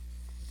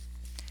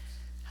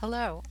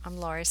Hello, I'm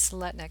Laurie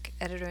Seletnik,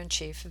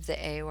 Editor-in-Chief of the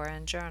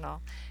AORN Journal,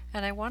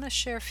 and I want to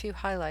share a few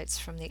highlights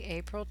from the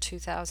April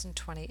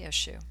 2020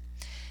 issue.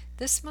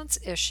 This month's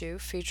issue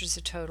features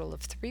a total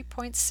of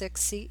 3.6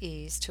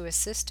 CEs to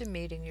assist in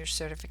meeting your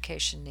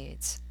certification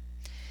needs.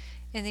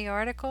 In the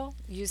article,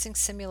 Using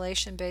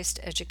Simulation-Based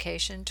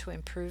Education to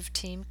Improve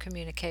Team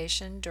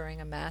Communication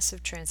During a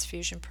Massive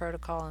Transfusion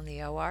Protocol in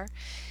the OR,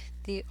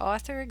 the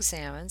author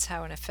examines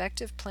how an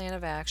effective plan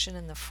of action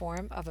in the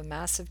form of a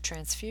massive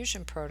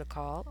transfusion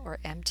protocol, or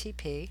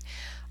MTP,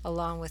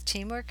 along with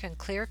teamwork and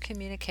clear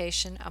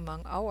communication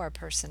among OR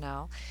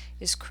personnel,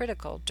 is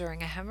critical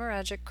during a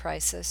hemorrhagic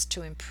crisis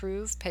to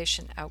improve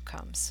patient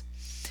outcomes.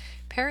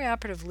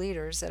 Perioperative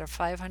leaders at a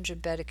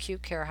 500-bed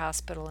acute care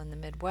hospital in the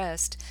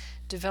Midwest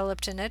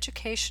developed an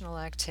educational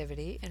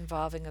activity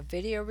involving a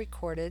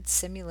video-recorded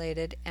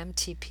simulated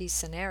MTP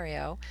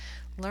scenario,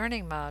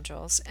 learning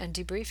modules, and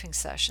debriefing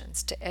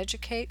sessions to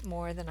educate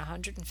more than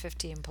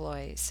 150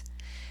 employees.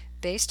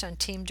 Based on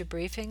team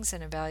debriefings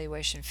and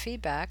evaluation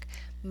feedback,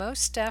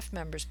 most staff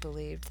members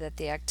believed that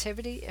the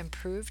activity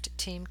improved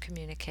team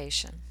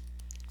communication.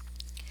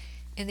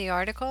 In the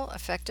article,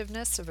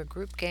 Effectiveness of a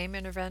Group Game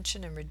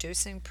Intervention in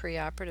Reducing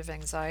Preoperative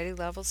Anxiety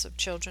Levels of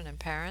Children and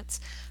Parents,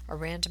 a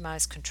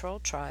randomized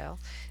controlled trial,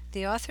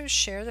 the authors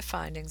share the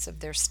findings of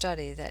their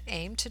study that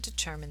aim to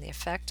determine the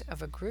effect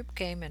of a group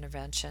game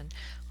intervention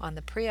on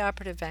the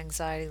preoperative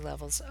anxiety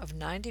levels of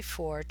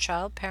 94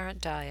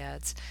 child-parent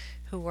dyads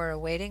who were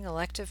awaiting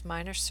elective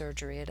minor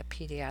surgery at a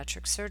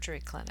pediatric surgery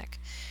clinic.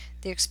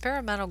 The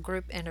experimental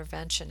group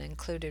intervention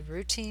included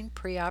routine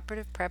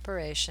preoperative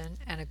preparation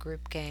and a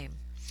group game.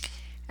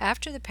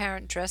 After the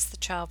parent dressed the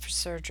child for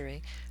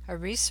surgery, a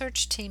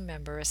research team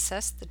member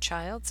assessed the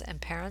child's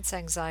and parent's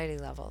anxiety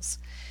levels.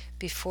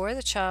 Before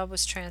the child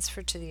was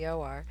transferred to the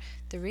OR,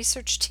 the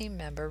research team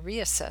member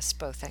reassessed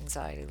both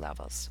anxiety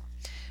levels.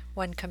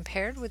 When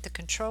compared with the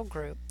control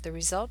group, the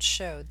results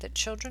showed that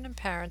children and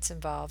parents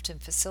involved in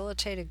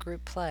facilitated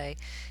group play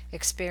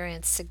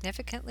experienced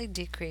significantly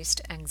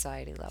decreased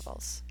anxiety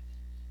levels.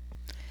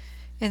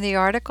 In the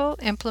article,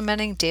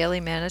 Implementing Daily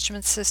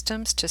Management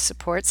Systems to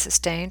Support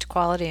Sustained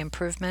Quality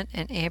Improvement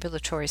in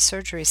Ambulatory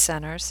Surgery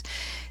Centers,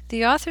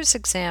 the authors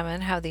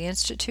examine how the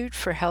Institute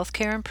for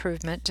Healthcare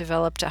Improvement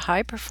developed a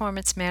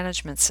high-performance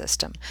management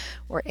system,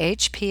 or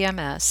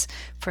HPMS,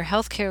 for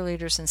healthcare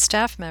leaders and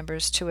staff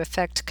members to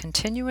effect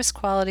continuous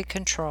quality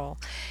control,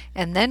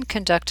 and then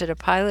conducted a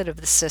pilot of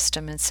the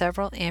system in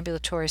several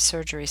ambulatory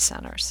surgery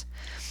centers.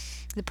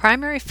 The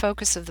primary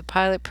focus of the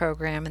pilot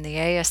program in the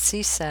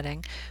ASC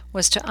setting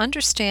was to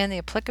understand the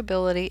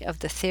applicability of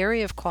the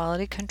theory of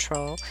quality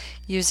control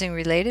using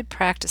related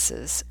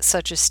practices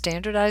such as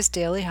standardized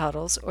daily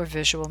huddles or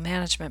visual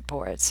management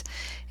boards,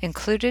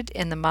 included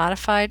in the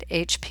modified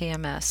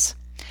HPMS.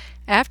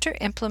 After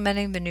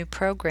implementing the new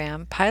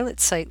program, pilot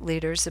site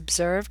leaders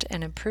observed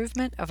an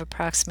improvement of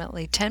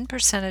approximately 10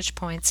 percentage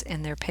points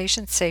in their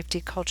patient safety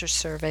culture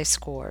survey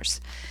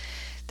scores.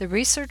 The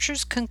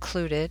researchers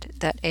concluded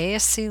that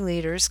ASC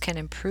leaders can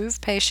improve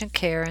patient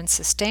care and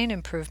sustain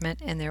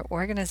improvement in their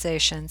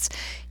organizations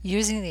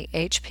using the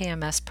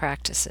HPMS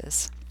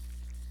practices.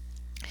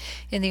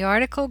 In the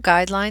article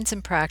Guidelines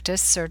in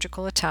Practice,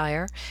 Surgical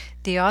Attire,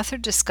 the author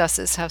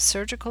discusses how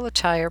surgical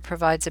attire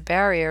provides a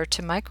barrier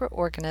to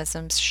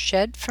microorganisms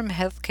shed from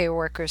healthcare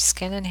workers'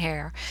 skin and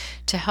hair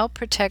to help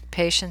protect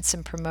patients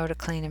and promote a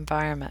clean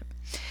environment.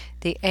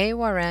 The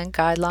AORN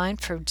Guideline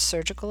for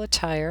Surgical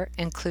Attire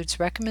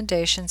includes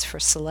recommendations for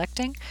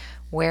selecting,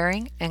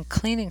 wearing, and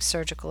cleaning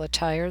surgical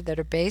attire that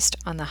are based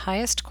on the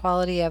highest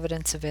quality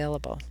evidence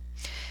available.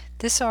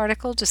 This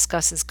article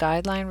discusses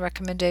guideline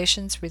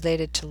recommendations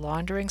related to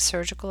laundering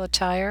surgical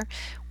attire,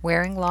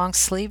 wearing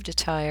long-sleeved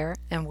attire,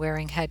 and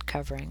wearing head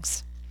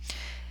coverings.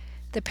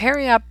 The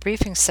Peri-Op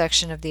briefing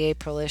section of the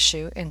April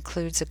issue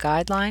includes a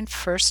guideline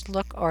first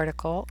look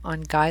article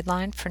on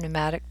Guideline for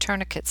Pneumatic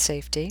Tourniquet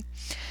Safety,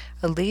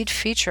 a lead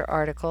feature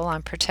article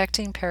on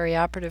protecting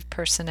perioperative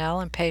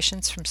personnel and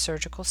patients from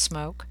surgical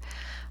smoke,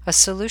 a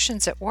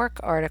Solutions at Work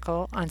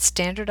article on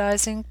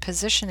standardizing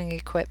positioning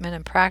equipment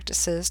and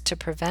practices to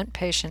prevent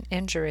patient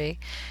injury,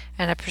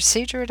 and a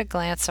Procedure at a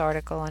Glance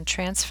article on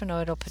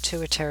transsphenoidal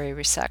pituitary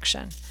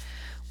resection.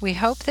 We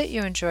hope that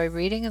you enjoy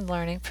reading and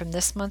learning from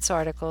this month's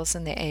articles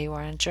in the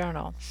AORN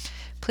Journal.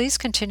 Please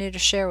continue to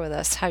share with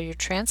us how you're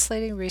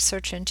translating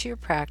research into your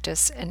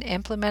practice and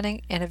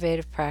implementing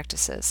innovative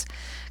practices.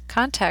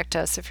 Contact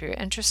us if you're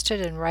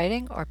interested in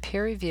writing or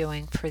peer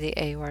reviewing for the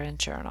AORN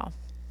Journal.